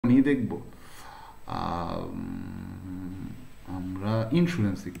দেখব, আমরা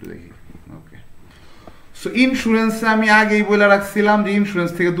ইন্স্যুরেন্স একটু দেখি। ওকে, সো ইন্স্যুরেন্সে আমি আগেই বলে রাখছিলাম যে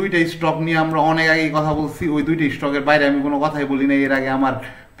ইন্স্যুরেন্স থেকে দুইটা স্টক নিয়ে আমরা অনেক আগেই কথা বলছি। ওই দুইটা স্টকের বাইরে আমি কোনো কথাই বলি না এর আগে আমার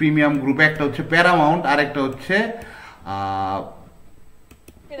প্রিমিয়াম গ্রুপে। একটা হচ্ছে প্যারামাউন্ট আর একটা হচ্ছে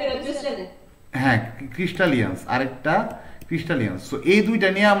হ্যাঁ ক্রিস্টালিয়ান্স, আরেকটা ক্রিস্টালিয়ান্স। সো এই দুইটা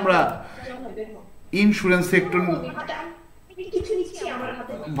নিয়ে আমরা ইন্স্যুরেন্স সেক্টর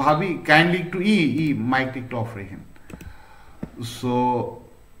ভাবি। কাইন্ডলি একটু মাইকটা একটু অফ রেখেন।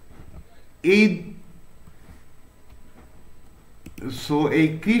 সো এই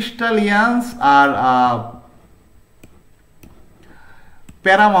ক্রিস্টালিয়ান্স আর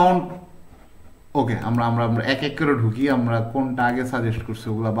প্যারামাউন্ট, ওকে আমরা আমরা আমরা এক এক করে ঢুকি। আমরা কোনটা আগে সাজেস্ট করছি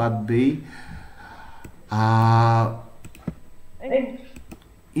ওগুলা বাদ দেই।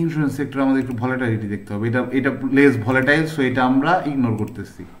 ইন্স্যুরেন্স সেক্টর আমাদের একটু ভলেটাইলিটি দেখতে হবে, এটা এটা লেস ভলেটাইল, সো এটা আমরা ইগনোর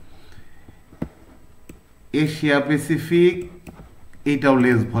করতেছি। এশিয়া প্যাসিফিক এটাও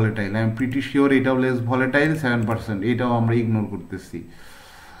less volatile, I am pretty sure এটাও লেস ভলেটাইল 7%, এটাও আমরা ইগনোর করতেছি।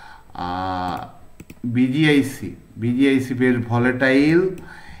 বিজিআইসি বেশ ভলেটাইল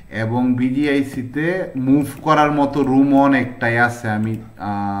এবং বিজিআইসিতে মুভ করার মতো রুম অনেকটাই আছে। আমি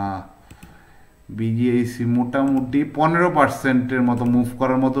বিজিআইসি মোটামুটি 15%-এর মতো মুভ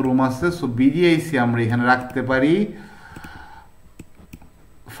করার মতো রুম আছে। সো বিজিআইসি আমরা এখানে রাখতে পারি,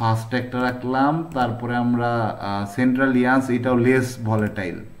 ফার্স্ট একটা রাখলাম। তারপরে আমরা সেন্ট্রাল ইয়ান্স, এটাও লেস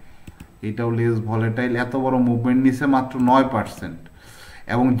ভলেটাইল, এত বড় মুভমেন্ট নিছে মাত্র 9%,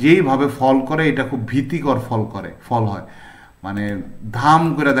 এবং যেইভাবে ফল করে এটা খুব ভীতিকর ফল হয়, মানে ধাম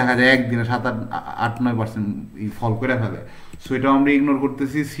করে দেখা যায় একদিনে 7-8-9% ফল করে ফেলে। সো এটাও আমরা ইগনোর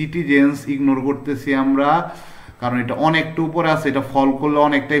করতেছি। সিটিজেন্স ইগনোর করতেছি আমরা, কারণ এটা অনেকটা উপরে আছে, এটা ফল করলে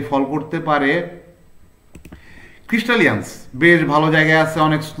অনেকটাই ফল করতে পারে। ক্রিস্টালিয়ান্স বেশ ভালো জায়গায় আছে,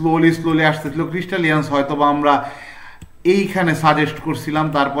 অনেক স্লোলি আসতেছিল। ক্রিস্টালিয়ান্স হয়তো বা আমরা এইখানে সাজেস্ট করছিলাম,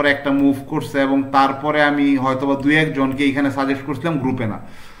 তারপরে একটা মুভ করছে, এবং তারপরে আমি হয়তোবা 2-1 জনকে এইখানে সাজেস্ট করছিলাম, গ্রুপে না।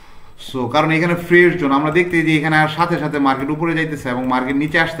 সো কারণ এখানে ফ্রেশ জোন আমরা দেখতে যে এখানে আর সাথে সাথে মার্কেট উপরে যাইতেছে এবং মার্কেট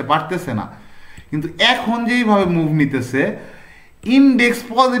নিচে আসতে পারতেছে না, কিন্তু এখন যেইভাবে মুভ নিতেছে ইন্ডেক্স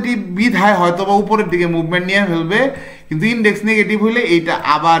পজিটিভ বিধায় হয়তোবা উপরের দিকে মুভমেন্ট নিয়ে ফেলবে, কিন্তু ইন্ডেক্স নেগেটিভ হলে এইটা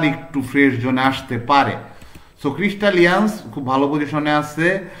আবার একটু ফ্রেশ জোনে আসতে পারে। সো ক্রিস্টালিয়ান্স খুব ভালো পজিশনে আছে।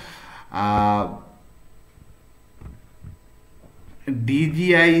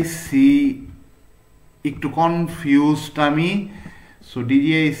 ডিজিআইসি একটু কনফিউজড আমি, সো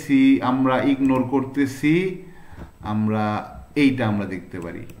ডিজিআইসি আমরা ইগনোর করতেছি। আমরা এইটা আমরা দেখতে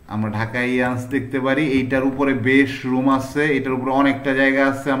পারি, আমরা ঢাকা ইয়ান্স দেখতে পারি, এইটার উপরে বেশ রুম আছে, এটার উপরে অনেকটা জায়গা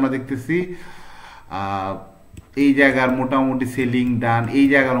আছে আমরা দেখতেছি। এই জায়গার মোটামুটি সেলিং ডান, এই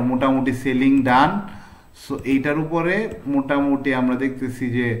জায়গারও মোটামুটি সেলিং ডান। সো এইটার উপরে মোটামুটি আমরা দেখতেছি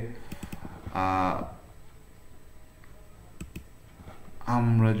যে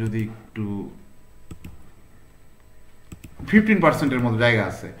আমরা যদি একটু 15%-এর মতো জায়গা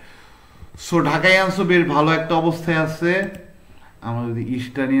আছে। সো ঢাকাইয়ান্সও বেশ ভালো একটা অবস্থায় আছে। আমরা যদি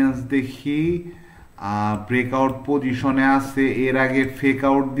ইস্টার্নিয়ান্স দেখি, ব্রেকআউট পজিশনে আছে, এর আগে ফেক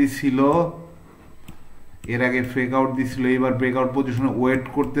আউট দিছিল, এবার ব্রেকআউট পজিশনে ওয়েট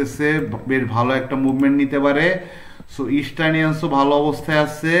করতেছে, বেশ ভালো একটা মুভমেন্ট নিতে পারে। সো ইস্টার্নিয়ান্সও ভালো অবস্থায়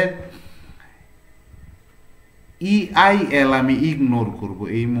আছে। ইআইএল আমি ইগনোর করব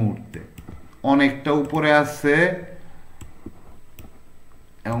এই মুহূর্তে, অনেকটা উপরে আছে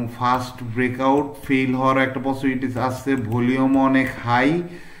এবং ফার্স্ট ব্রেকআউট ফেল হওয়ার একটা পসিবিলিটিস আছে, ভলিউম অনেক হাই।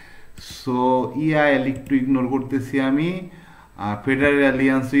 সো ইআইএল একটু ইগনোর করতেছি আমি, আর ফেডারেল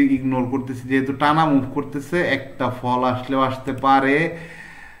অ্যালিয়ান্স ইগনোর করতেছি, যেহেতু টানা মুভ করতেছে, একটা ফল আসলেও আসতে পারে।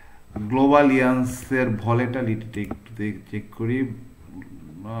 গ্লোবাল ইয়ান্সের ভলেটালিটিটা একটু চেক করি,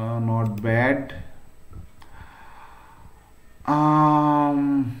 নট ব্যাড।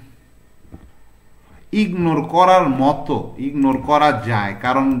 ইগনোর করার মতো, ইগনোর করা যায়,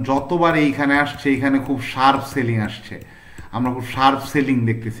 কারণ যতবার এইখানে আসছে এইখানে খুব শার্প সেলিং আসছে, আমরা খুব শার্প সেলিং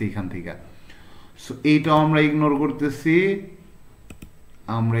দেখতেছি এইখান থেকে। সো এইটাও আমরা ইগনোর করতেছি।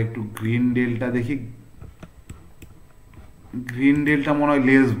 আমরা একটু গ্রিন ডেলটা দেখি, গ্রিন ডেলটা মনে হয়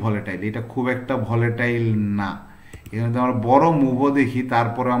লেস ভলেটাইল, এটা খুব একটা ভলেটাইল না। এখানে আমরা বড় মুভও দেখি,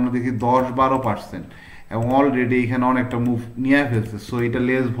 তারপরে আমরা দেখি 10-12%, এবং অলরেডি এখানে অনেকটা মুভ নিয়ে ফেলছে। সো এটা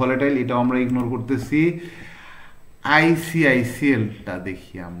লেস ভলেটাইল, এটা আমরা ইগনোর করতেছি। আইসিআইসিএলটা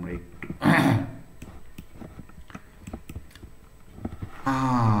দেখি আমরা একটু,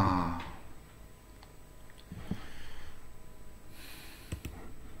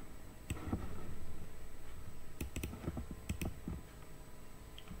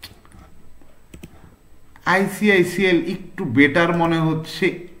 আইসিআইসিএল একটু বেটার মনে হচ্ছে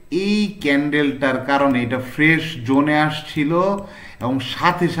এই ক্যান্ডেলটার কারণে এটা ফ্রেশ জোনে আসছিল এবং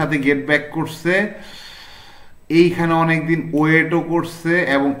সাথে সাথে গেট ব্যাক করছে, এইখানে অনেকদিন ওয়েটও করছে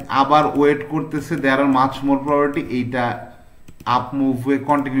এবং আবার ওয়েট করতেছে। দেয়ার আর মাচ মোর প্রবাবিলিটি এইটা আপ মুভে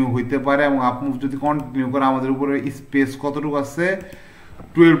কন্টিনিউ হইতে পারে, এবং আপ মুভ যদি কন্টিনিউ করে আমাদের উপরে স্পেস কতটুকু আছে,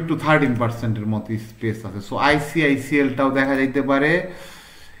 12-13% মতো স্পেস আছে। সো আইসিআইসিএলটাও দেখা যাইতে পারে।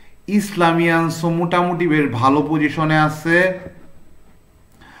 ইসলামিয়ানসও মোটামুটি বেশ ভালো পজিশনে আছে।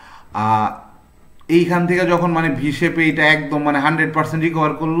 এইখান থেকে যখন মানে ভিশেপে এটা একদম মানে 100%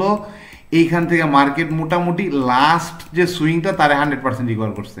 রিকভার করলো, এইখান থেকে মার্কেট মোটামুটি লাস্ট যে সুইংটা তারে 100%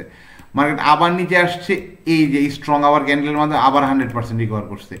 রিকভার করছে। মার্কেট আবার নিচে আসছে, এই যে স্ট্রং আবার ক্যান্ডেলের মাধ্যমে আবার 100% রিকভার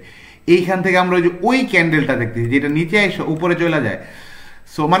করছে। এইখান থেকে আমরা ওই ক্যান্ডেলটা দেখতেছি যেটা নিচে এসে উপরে চলে যায়।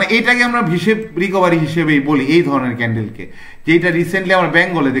 সো মানে এইটাকে আমরা ভিশেপ রিকভারি হিসেবেই বলি, এই ধরনের ক্যান্ডেলকে, যেটা রিসেন্টলি আমরা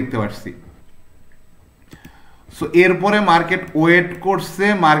বেঙ্গলে দেখতে পাচ্ছি। সো এরপরে মার্কেট ওয়েট করছে,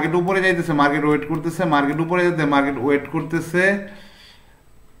 মার্কেট উপরে যাইতেছে, মার্কেট ওয়েট করতেছে, মার্কেট উপরে যেতে মার্কেট ওয়েট করতেছে,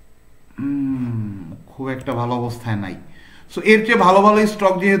 খুব একটা ভালো অবস্থায় নাই। সো এর চেয়ে ভালো ভালো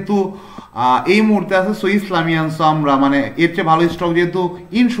স্টক যেহেতু এই মুহূর্তে আছে, সো ইসলামিয়ান্স আমরা মানে এর চেয়ে ভালো স্টক যেহেতু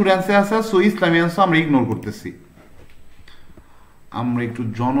ইন্স্যুরেন্সে আছে, সো ইসলামিয়ান্স আমরা ইগনোর করতেছি। আমরা একটু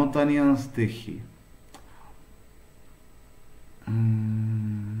জনতা নিয়ান্স দেখি।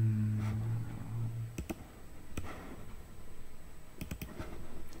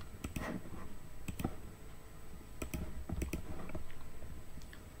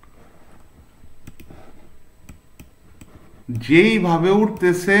 যেইভাবে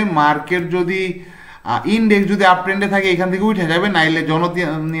উঠতেছে মার্কেট, যদি ইন্ডেক্স যদি আপ ট্রেন্ডে থাকে এখান থেকে উঠে যাবে, নাইলে জনতা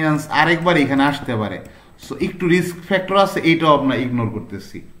আরেকবার এখানে আসতে পারে। সো একটু রিস্ক ফ্যাক্টর আছে, এইটাও আমরা ইগনোর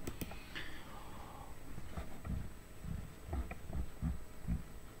করতেছি।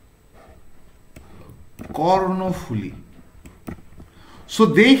 কর্ণফুলি, সো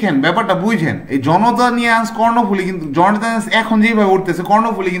দেখেন ব্যাপারটা বুঝেন, এই জনতা নিয়ান্স কর্ণফুলি, কিন্তু জনতা নিয়ান্স এখন যেভাবে উঠতেছে,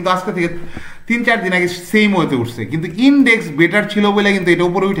 কর্ণফুলি কিন্তু আজকে থেকে 3-4 দিন আগে সেম হতে উঠছে, কিন্তু ইন্ডেক্স বেটার ছিল বলে কিন্তু এটা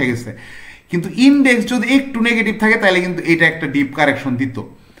উপরে উঠে গেছে। কিন্তু ইন্ডেক্স যদি একটু নেগেটিভ থাকে তাহলে কিন্তু এটা একটা ডিপ কারেকশন দিত।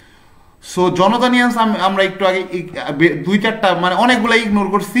 সো জনতা নিয়ান্স আমরা একটু আগে 2-4টা মানে অনেকগুলো ইগনোর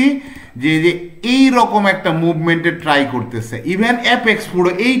করছি, যে যে এই রকম একটা মুভমেন্টের ট্রাই করতেছে, ইভেন অ্যাপেক্স পুরো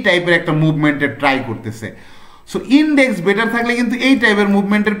এই টাইপের একটা মুভমেন্টের ট্রাই করতেছে। সো ইন্ডেক্স বেটার থাকলে কিন্তু এই টাইপের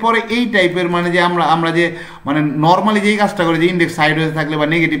মুভমেন্টের পরে এই টাইপের মানে যে আমরা যে মানে নর্মালি যেই কাজটা করে, যে ইন্ডেক্স সাইড হয়ে থাকলে বা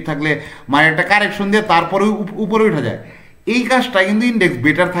নেগেটিভ থাকলে মানে একটা কারেকশন দিয়ে তারপরে উপরে উঠা যায়, এই কাজটা কিন্তু ইন্ডেক্স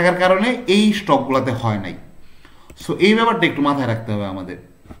বেটার থাকার কারণে এই স্টকগুলোতে হয় নাই। সো এই ব্যাপারটা একটু মাথায় রাখতে হবে আমাদের।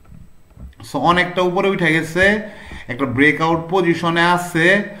 সো অনেকটা উপরে উঠে গেছে, একটা ব্রেকআউট পজিশনে আছে,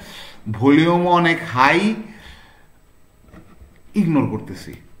 ভলিউম অনেক হাই, ইগনোর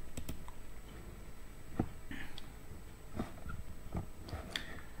করতেছি।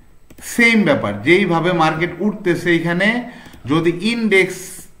 সেম ব্যাপার, যেইভাবে মার্কেট উঠতেছে এখানে, যদি ইন্ডেক্স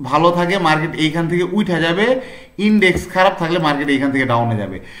ভালো থাকে মার্কেট এইখান থেকে উঠে যাবে, ইন্ডেক্স খারাপ থাকলে মার্কেট এইখান থেকে ডাউনে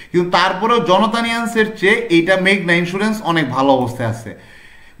যাবে। কিন্তু তারপরেও জনতা নিয়ান্সের চেয়ে এইটা মেঘনা ইন্স্যুরেন্স অনেক ভালো অবস্থায় আছে।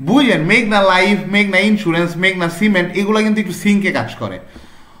 বুঝলেন, মেঘনা লাইফ, মেঘনা ইন্স্যুরেন্স, মেঘনা সিমেন্ট এগুলো কিন্তু একটু সিঙ্কে কাজ করে।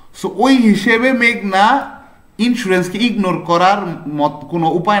 সো ওই হিসেবে মেঘনা ইন্স্যুরেন্সকে ইগনোর করার মত কোনো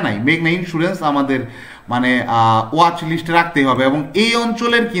উপায় নাই। মেঘনা ইন্স্যুরেন্স আমাদের মানে ওয়াচ লিস্টে রাখতেই হবে, এবং এই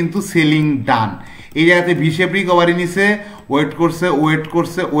অঞ্চলের কিন্তু সেলিং ডান। এই জায়গাতে ভিশেপ রিকভারি নিছে, ওয়েট করছে ওয়েট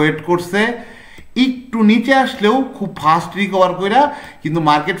করছে ওয়েট করছে, একটু নিচে আসলেও খুব ফাস্ট রিকভার কইরা কিন্তু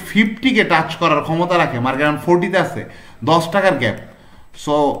মার্কেট 50-কে টাচ করার ক্ষমতা রাখে। মার্কেট 40-তে আছে, 10 টাকার গ্যাপ।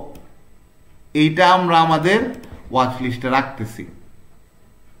 সো এইটা আমরা আমাদের ওয়াচ লিস্টে রাখতেছি।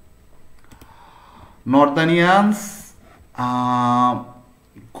 নর্দানিয়ান্স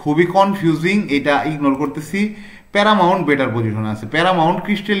খুবই কনফিউজিং, এটা ইগনোর করতেছি। প্যারামাউন্ট বেটার পজিশনে আছে, প্যারামাউন্ট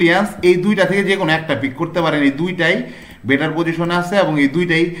ক্রিস্টেলিয়ান্স এই দুইটা থেকে যে কোনো একটা পিক করতে পারেন, এই দুইটাই বেটার পজিশনে আছে, এবং এই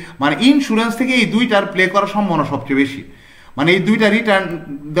দুইটাই মানে ইন্স্যুরেন্স থেকে এই দুইটার প্লে করার সম্ভাবনা সবচেয়ে বেশি। মানে এই দুইটা রিটার্ন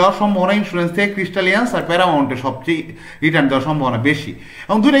দেওয়ার সম্ভাবনা ইন্স্যুরেন্স থেকে ক্রিস্টালিয়ান্স আর প্যারামাউন্টের সবচেয়ে রিটার্ন দেওয়ার সম্ভাবনা বেশি,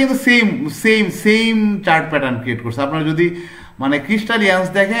 এবং দুইটা কিন্তু same same same chart pattern create করছে। আপনারা যদি মানে ক্রিস্টালিয়ান্স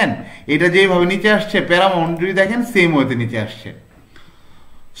দেখেন, এটা যেভাবে নিচে আসছে, প্যারামাউন্ট যদি দেখেন সেম ওয়েতে নিচে আসছে।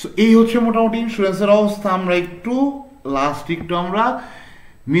 সো এই হচ্ছে মোটামুটি ইন্স্যুরেন্সের অবস্থা। আমরা একটু লাস্ট একটু আমরা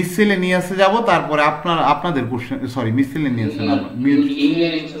মিসসেলেনিয়াসে যাব, তারপরে আপনাদের কোশ্চেন, সরি মিসসেলেনিয়াসে না,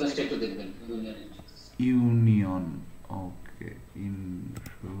 ইউনিয়ন, ওকে,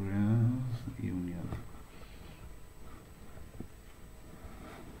 ইন্স্যুরেন্স ইউনিয়ন।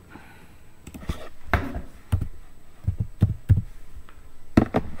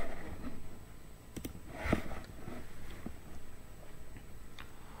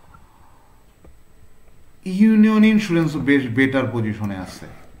 ইউনিয়ন ইন্স্যুরেন্স বেশ বেটার পজিশনে আছে।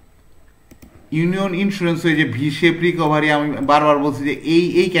 ইউনিয়ন ইন্স্যুরেন্স ওই যে ভি শেপ রিকভারি, আমি বারবার বলছি যে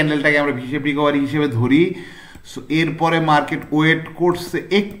এই ক্যান্ডেলটাকে আমরা ভি শেপ রিকভারি হিসেবে ধরি। সো এরপরে মার্কেট ওয়েট করছে,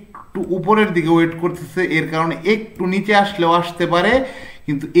 একটু উপরের দিকে ওয়েট করতেছে, এর কারণে একটু নিচে আসলেও আসতে পারে,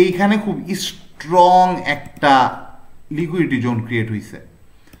 কিন্তু এইখানে খুব স্ট্রং একটা লিকুইডিটি জোন ক্রিয়েট হয়েছে।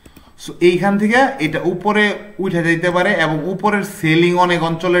 সো এইখান থেকে এটা উপরে উঠে যেতে পারে এবং উপরের সেলিং অনেক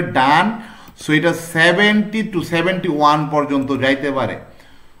অঞ্চলের ডান। সো এটা 70 to 71 পর্যন্ত যাইতে পারে।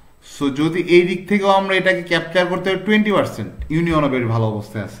 সো যদি এই দিক থেকেও আমরা এটাকে ক্যাপচার করতে পারি 20%, ইউনিয়নও বেশ ভালো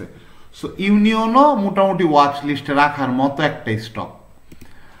অবস্থায় আছে। সো ইউনিয়নও মোটামুটি ওয়াচ লিস্টে রাখার মতো একটা স্টক।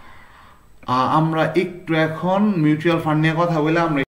 আমরা একটু এখন মিউচুয়াল ফান্ড নিয়ে কথা বলে আমরা